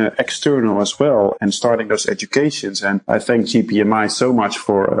being external as well and starting those educations. And I thank GPMI so much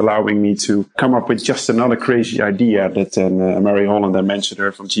for allowing me to come up with just another crazy idea that then Mary Holland, I mentioned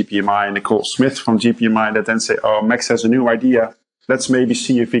her from GPMI, and Nicole Smith from GPMI that then say, oh, Max has a new idea. Let's maybe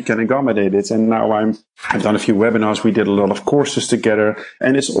see if we can accommodate it. And now I've done a few webinars. We did a lot of courses together.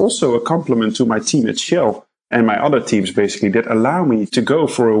 And it's also a compliment to my team at Shell. And my other teams basically that allow me to go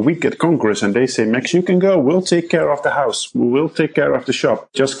for a week at Congress, and they say, Max, you can go. We'll take care of the house. We'll take care of the shop.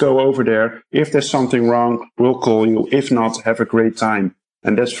 Just go over there. If there's something wrong, we'll call you. If not, have a great time.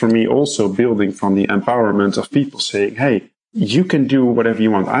 And that's for me also building from the empowerment of people saying, hey, you can do whatever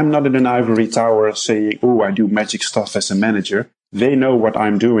you want. I'm not in an ivory tower saying, oh, I do magic stuff as a manager. They know what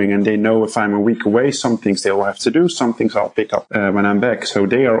I'm doing, and they know if I'm a week away, some things they'll have to do, some things I'll pick up when I'm back. So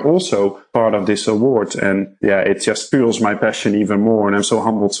they are also part of this award. And yeah, it just fuels my passion even more. And I'm so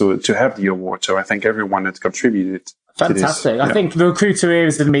humbled to have the award. So I thank everyone that contributed. Fantastic. I think the recruiter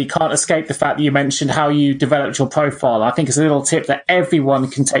ears in me can't escape the fact that you mentioned how you developed your profile. I think it's a little tip that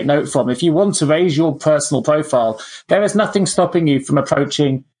everyone can take note from. If you want to raise your personal profile, there is nothing stopping you from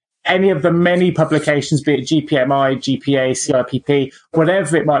approaching any of the many publications, be it GPMI, GPA, CIPP,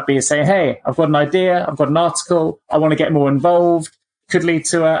 whatever it might be, and saying, hey, I've got an idea, I've got an article, I want to get more involved, could lead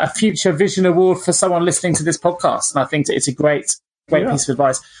to a future vision award for someone listening to this podcast. And I think it's a great piece of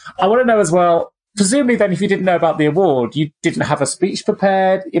advice. I want to know as well, presumably then if you didn't know about the award, you didn't have a speech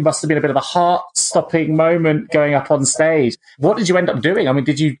prepared. It must have been a bit of a heart-stopping moment going up on stage. What did you end up doing? I mean,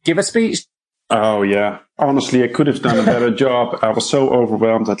 did you give a speech? Oh, yeah. Honestly, I could have done a better job. I was so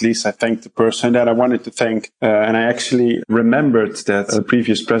overwhelmed. At least I thanked the person that I wanted to thank. And I actually remembered that the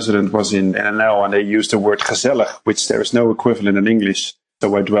previous president was in NL and they used the word gezellig, which there is no equivalent in English.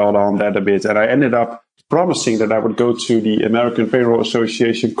 So I dwelled on that a bit. And I ended up promising that I would go to the American Payroll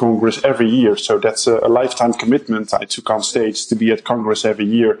Association Congress every year. So that's a lifetime commitment I took on stage to be at Congress every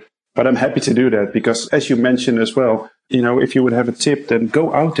year. But I'm happy to do that because, as you mentioned as well, you know, if you would have a tip, then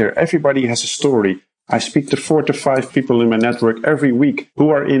go out there. Everybody has a story. I speak to 4 to 5 people in my network every week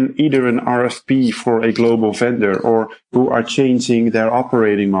who are in either an RFP for a global vendor or who are changing their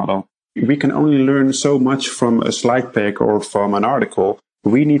operating model. We can only learn so much from a slide pack or from an article.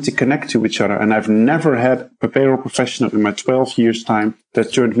 We need to connect to each other. And I've never had a payroll professional in my 12 years time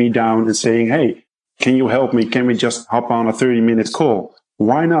that turned me down and saying, hey, can you help me? Can we just hop on a 30-minute call?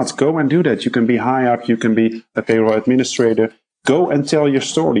 Why not? Go and do that. You can be high up. You can be a payroll administrator. Go and tell your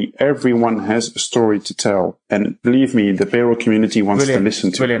story. Everyone has a story to tell. And believe me, the payroll community wants to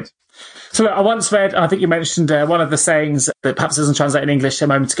listen to it. So look, I once read, I think you mentioned one of the sayings that perhaps doesn't translate in English a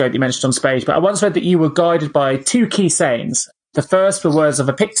moment ago that you mentioned on stage, but I once read that you were guided by 2 key sayings. The first were words of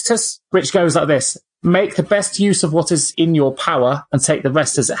Epictetus, which goes like this: make the best use of what is in your power and take the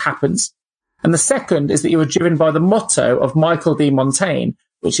rest as it happens. And the second is that you were driven by the motto of Michael D. Montaigne,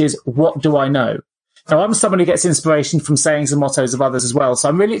 which is, what do I know? Now, I'm someone who gets inspiration from sayings and mottos of others as well. So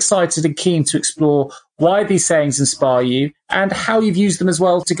I'm really excited and keen to explore why these sayings inspire you, and how you've used them as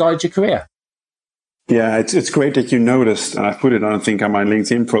well to guide your career. Yeah, it's great that you noticed, and I put it on, I think, on my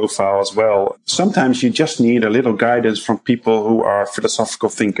LinkedIn profile as well. Sometimes you just need a little guidance from people who are philosophical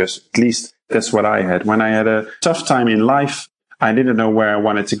thinkers. At least that's what I had. When I had a tough time in life, I didn't know where I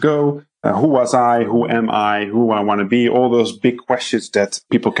wanted to go. Who was I? Who am I? Who I want to be? All those big questions that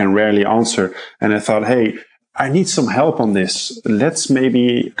people can rarely answer. And I thought, hey, I need some help on this. Let's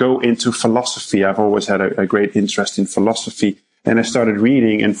maybe go into philosophy. I've always had a great interest in philosophy. And I started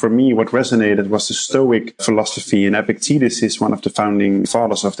reading, and for me, what resonated was the Stoic philosophy, and Epictetus is one of the founding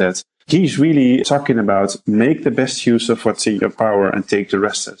fathers of that. He's really talking about make the best use of what's in your power and take the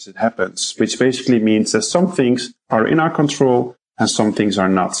rest as it happens, which basically means that some things are in our control and some things are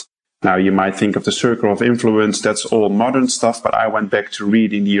not. Now, you might think of the circle of influence, that's all modern stuff, but I went back to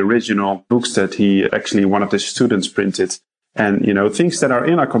reading the original books that one of the students printed. And, things that are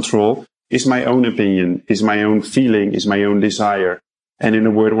in our control is my own opinion, is my own feeling, is my own desire. And in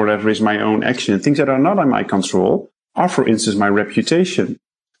a word, whatever is my own action. Things that are not in my control are, for instance, my reputation,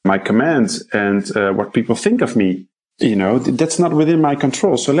 my commands, and what people think of me. That's not within my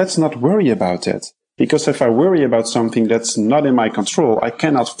control. So let's not worry about that. Because if I worry about something that's not in my control, I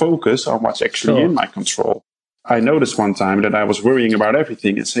cannot focus on what's actually in my control. I noticed one time that I was worrying about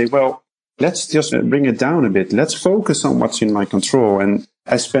everything and say, well, let's just bring it down a bit. Let's focus on what's in my control. And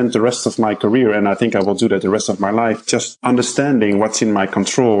I spent the rest of my career, and I think I will do that the rest of my life, just understanding what's in my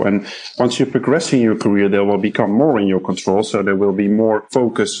control. And once you progress in your career, there will become more in your control. So there will be more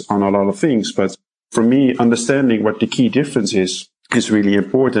focus on a lot of things. But for me, understanding what the key difference is really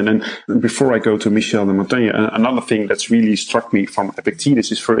important. And before I go to Michel de Montaigne, another thing that's really struck me from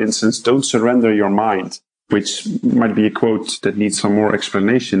Epictetus is, for instance, don't surrender your mind, which might be a quote that needs some more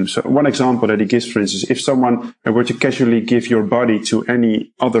explanation. So one example that he gives, for instance, if someone were to casually give your body to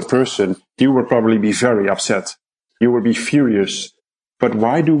any other person, you would probably be very upset. You would be furious. But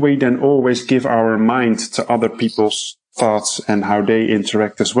why do we then always give our mind to other people's thoughts and how they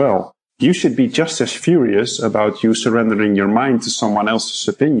interact as well? You should be just as furious about you surrendering your mind to someone else's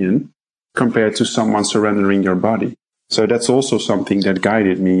opinion compared to someone surrendering your body. So that's also something that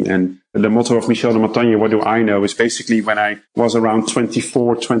guided me. And the motto of Michel de Montaigne, what do I know, is basically when I was around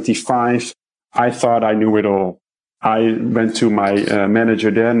 24, 25, I thought I knew it all. I went to my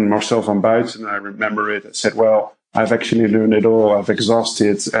manager then, Marcel van Buiten, and I remember it. I said, well, I've actually learned it all. I've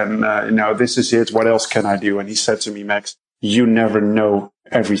exhausted. And now this is it. What else can I do? And he said to me, Max, you never know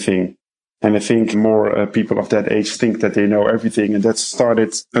everything. And I think more people of that age think that they know everything. And that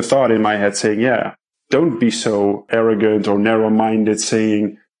started a thought in my head saying, yeah, don't be so arrogant or narrow-minded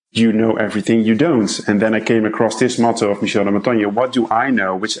saying you know everything. You don't. And then I came across this motto of Michel de Montaigne, what do I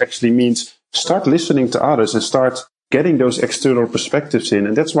know? Which actually means start listening to others and start getting those external perspectives in.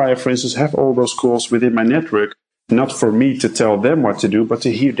 And that's why I, for instance, have all those calls within my network, not for me to tell them what to do, but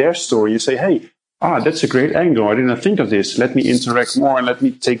to hear their story and say, hey, that's a great angle. I didn't think of this. Let me interact more and let me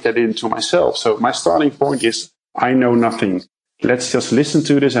take that into myself. So my starting point is I know nothing. Let's just listen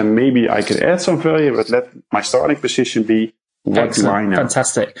to this and maybe I could add some value, but let my starting position be what do I know?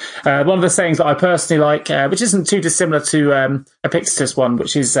 Fantastic. One of the sayings that I personally like, which isn't too dissimilar to Epictetus one,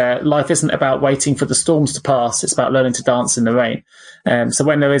 which is life isn't about waiting for the storms to pass. It's about learning to dance in the rain. So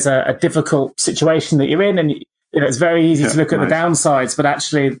when there is a difficult situation that you're in, and it's very easy to look at the downsides, but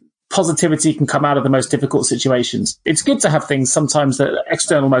actually positivity can come out of the most difficult situations. It's good to have things sometimes that are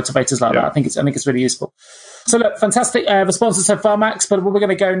external motivators like that. I think it's really useful. So look, fantastic responses so far, Max. But what we're going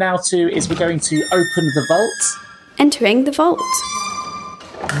to go now to is we're going to open the vault. Entering the vault.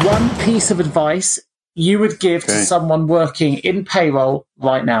 One piece of advice you would give to someone working in payroll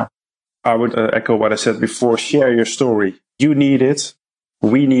right now. I would echo what I said before. Share your story. You need it.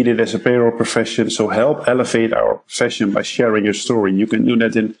 We need it as a payroll profession, so help elevate our profession by sharing your story. You can do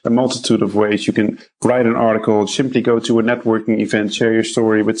that in a multitude of ways. You can write an article, simply go to a networking event, share your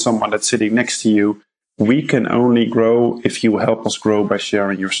story with someone that's sitting next to you. We can only grow if you help us grow by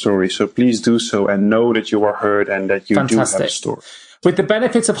sharing your story. So please do so and know that you are heard and that you do have a story. With the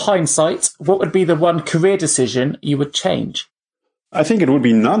benefit of hindsight, what would be the one career decision you would change? I think it would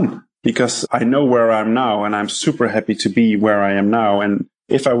be none, because I know where I'm now and I'm super happy to be where I am now. And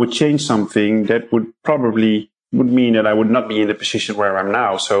if I would change something, that would mean that I would not be in the position where I'm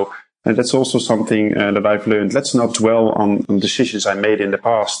now. So that's also something that I've learned. Let's not dwell on decisions I made in the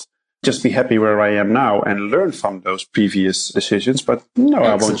past. Just be happy where I am now and learn from those previous decisions. But no,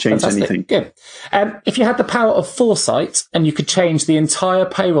 excellent. I won't change anything. Good. If you had the power of foresight and you could change the entire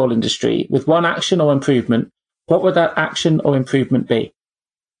payroll industry with one action or improvement, what would that action or improvement be?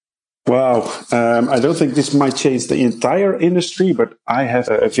 Wow. I don't think this might change the entire industry, but I have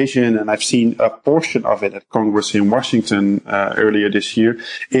a vision, and I've seen a portion of it at Congress in Washington earlier this year.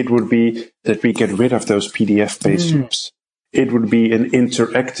 It would be that we get rid of those PDF payslips. It would be an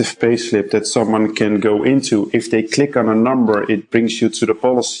interactive payslip that someone can go into. If they click on a number, it brings you to the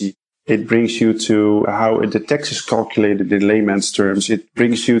policy. It brings you to how the tax is calculated in layman's terms. It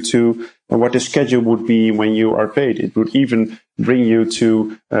brings you to what the schedule would be when you are paid. It would even bring you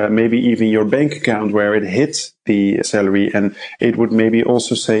to maybe even your bank account where it hit the salary. And it would maybe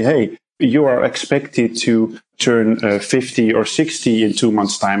also say, hey, you are expected to turn 50 or 60 in 2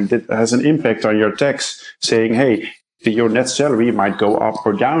 months' time. That has an impact on your tax, saying, hey, your net salary might go up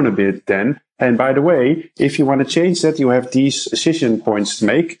or down a bit then. And by the way, if you want to change that, you have these decision points to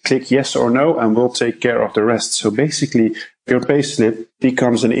make. Click yes or no, and we'll take care of the rest. So basically, your payslip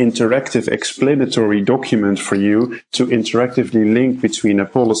becomes an interactive explanatory document for you to interactively link between a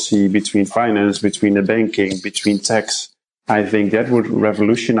policy, between finance, between the banking, between tax. I think that would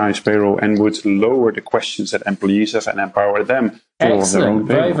revolutionize payroll and would lower the questions that employees have and empower them. Excellent.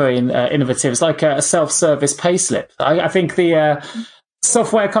 Very, very innovative. It's like a self-service payslip. I think the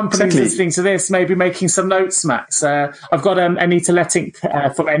software companies listening to this may be making some notes, Max. I've got Anita Lettink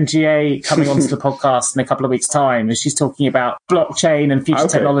from NGA coming onto the podcast in a couple of weeks' time, and she's talking about blockchain and future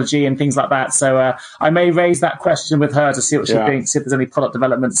technology and things like that. So I may raise that question with her to see what she thinks, if there's any product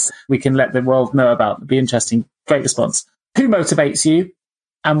developments we can let the world know about. It'd be interesting. Great response. Who motivates you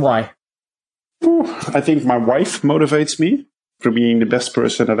and why? I think my wife motivates me for being the best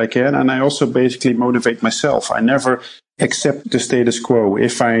person that I can. And I also basically motivate myself. I never accept the status quo.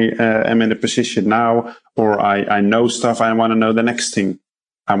 If I am in a position now, or I know stuff, I want to know the next thing.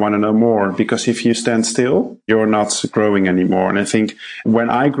 I want to know more, because if you stand still, you're not growing anymore. And I think when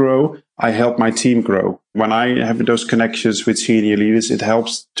I grow, I help my team grow. When I have those connections with senior leaders, it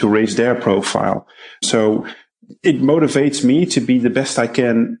helps to raise their profile. So it motivates me to be the best I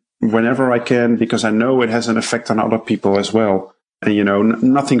can whenever I can, because I know it has an effect on other people as well. And, you know,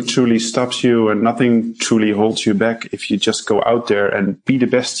 nothing truly stops you and nothing truly holds you back if you just go out there and be the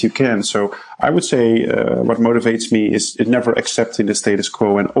best you can. So I would say what motivates me is never accepting the status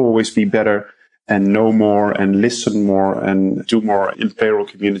quo and always be better and know more and listen more and do more in payroll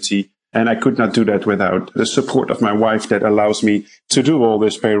community. And I could not do that without the support of my wife that allows me to do all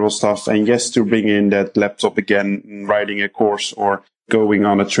this payroll stuff. And yes, to bring in that laptop again, writing a course or going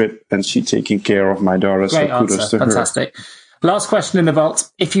on a trip, and she taking care of my daughter. Great so kudos answer. to her. Fantastic. Last question in the vault.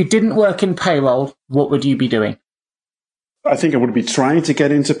 If you didn't work in payroll, what would you be doing? I think I would be trying to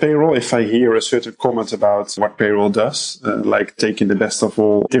get into payroll if I hear a certain comment about what payroll does, like taking the best of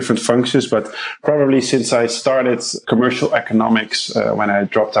all different functions. But probably since I started commercial economics when I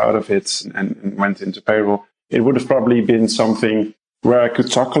dropped out of it and went into payroll, it would have probably been something where I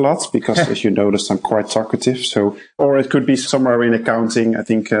could talk a lot because, as you noticed, I'm quite talkative. So, or it could be somewhere in accounting. I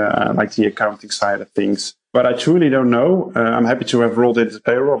think I like the accounting side of things. But I truly don't know. I'm happy to have rolled into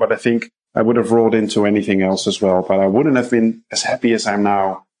payroll, but I think I would have rolled into anything else as well. But I wouldn't have been as happy as I'm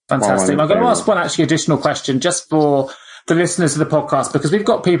now. Fantastic. I'm going to ask one actually additional question just for the listeners of the podcast, because we've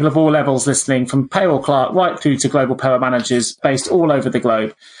got people of all levels listening, from payroll clerk right through to global payroll managers based all over the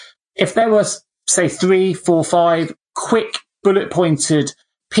globe. If there was, say, 3, 4, 5 quick bullet pointed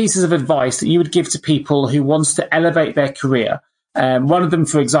pieces of advice that you would give to people who wants to elevate their career, one of them,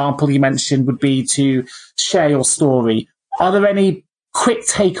 for example, you mentioned would be to share your story. Are there any quick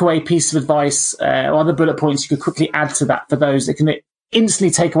takeaway piece of advice or other bullet points you could quickly add to that for those that can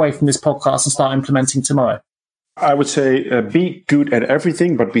instantly take away from this podcast and start implementing tomorrow? I would say be good at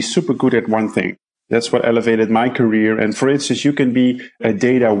everything, but be super good at one thing. That's what elevated my career. And for instance, you can be a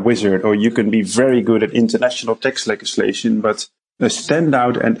data wizard, or you can be very good at international tax legislation, but stand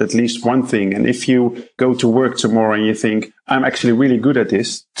out at least one thing. And if you go to work tomorrow and you think, I'm actually really good at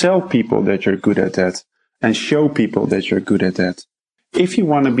this, tell people that you're good at that and show people that you're good at that. If you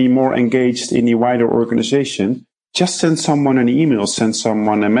want to be more engaged in the wider organization, just send someone an email, send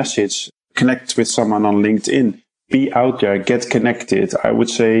someone a message, connect with someone on LinkedIn, be out there, get connected. I would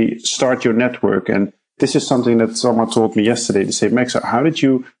say start your network. And this is something that someone told me yesterday. They say, Max, how did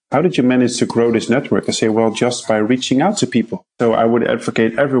you manage to grow this network? I say, well, just by reaching out to people. So I would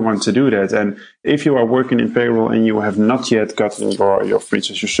advocate everyone to do that. And if you are working in payroll and you have not yet gotten your, for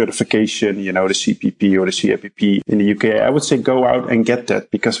instance, your certification, the CPP or the CIPP in the UK, I would say go out and get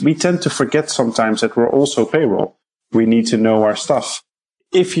that, because we tend to forget sometimes that we're also payroll. We need to know our stuff.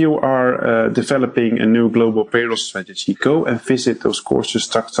 If you are developing a new global payroll strategy, go and visit those courses,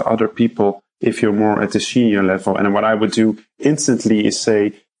 talk to other people if you're more at the senior level. And what I would do instantly is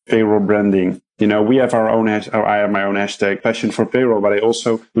say, payroll branding, We have our own I have my own hashtag passion for payroll, but I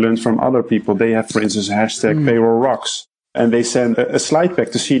also learned from other people. They have, for instance, a hashtag payroll rocks. And they send a slide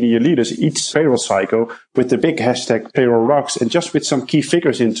pack to senior leaders each payroll cycle with the big hashtag payroll rocks and just with some key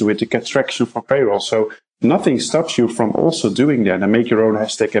figures into it to get traction for payroll. So nothing stops you from also doing that and make your own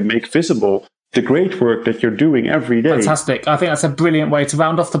hashtag and make visible the great work that you're doing every day. Fantastic. I think that's a brilliant way to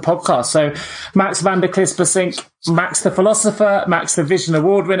round off the podcast. So Max van der Klis-Busink, Max the Philosopher, Max the Vision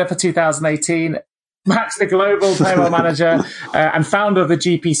Award winner for 2018, Max the Global Payroll Manager and founder of the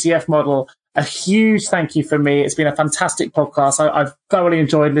GPCF model. A huge thank you from me. It's been a fantastic podcast. I've thoroughly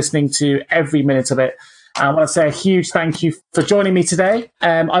enjoyed listening to every minute of it. I want to say a huge thank you for joining me today.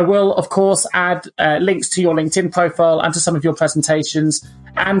 I will, of course, add links to your LinkedIn profile and to some of your presentations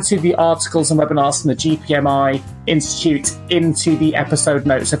and to the articles and webinars from the GPMI Institute into the episode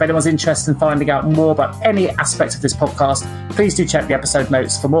notes. So if anyone's interested in finding out more about any aspect of this podcast, please do check the episode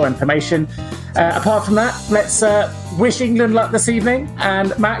notes for more information. Apart from that, let's wish England luck this evening.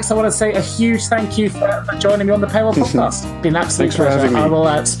 And Max, I want to say a huge thank you for joining me on the Payroll Podcast. It's been an absolute pleasure. I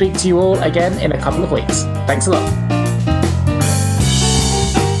will speak to you all again in a couple of weeks. Thanks a lot.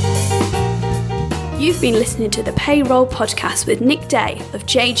 You've been listening to the Payroll Podcast with Nick Day of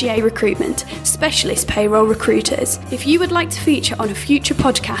JGA Recruitment, specialist payroll recruiters. If you would like to feature on a future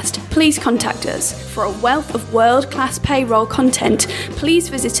podcast, please contact us. For a wealth of world-class payroll content, please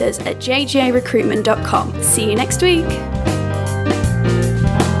visit us at jgarecruitment.com. See you next week.